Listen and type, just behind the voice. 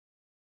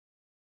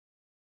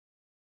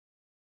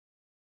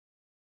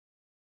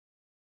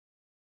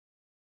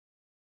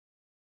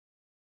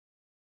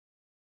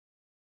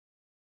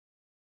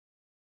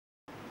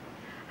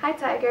Hi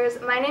Tigers,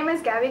 my name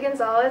is Gabby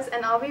Gonzalez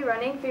and I'll be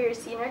running for your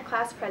senior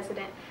class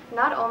president.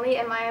 Not only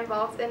am I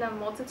involved in a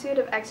multitude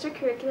of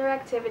extracurricular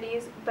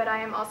activities, but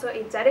I am also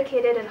a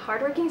dedicated and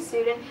hardworking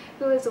student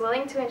who is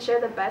willing to ensure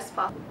the best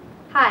possible.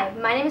 Hi,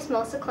 my name is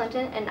Melissa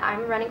Clinton and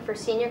I'm running for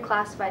senior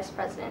class vice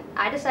president.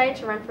 I decided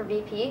to run for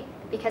VP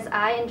because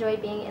I enjoy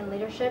being in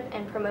leadership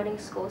and promoting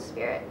school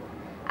spirit.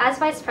 As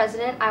vice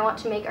president, I want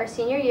to make our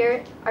senior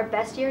year our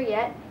best year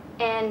yet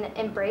and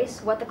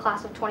embrace what the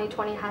class of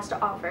 2020 has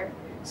to offer.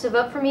 So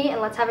vote for me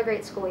and let's have a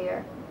great school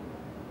year.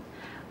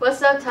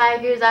 What's up,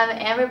 Tigers? I'm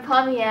Amber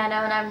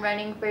Palmiano and I'm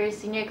running for your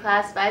senior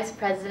class vice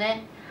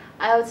president.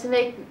 I hope to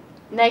make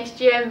next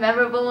year a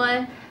memorable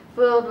one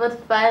filled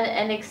with fun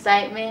and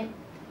excitement.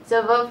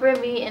 So vote for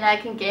me and I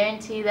can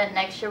guarantee that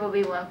next year will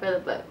be one for the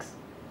books.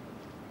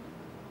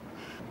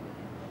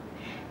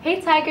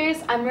 Hey Tigers,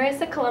 I'm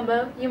Marissa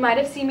Colombo. You might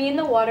have seen me in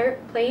the water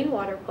playing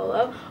water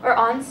polo or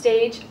on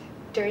stage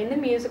during the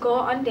musical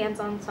on Dance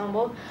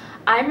Ensemble.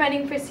 I'm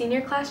running for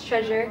senior class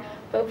treasurer.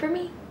 Vote for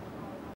me.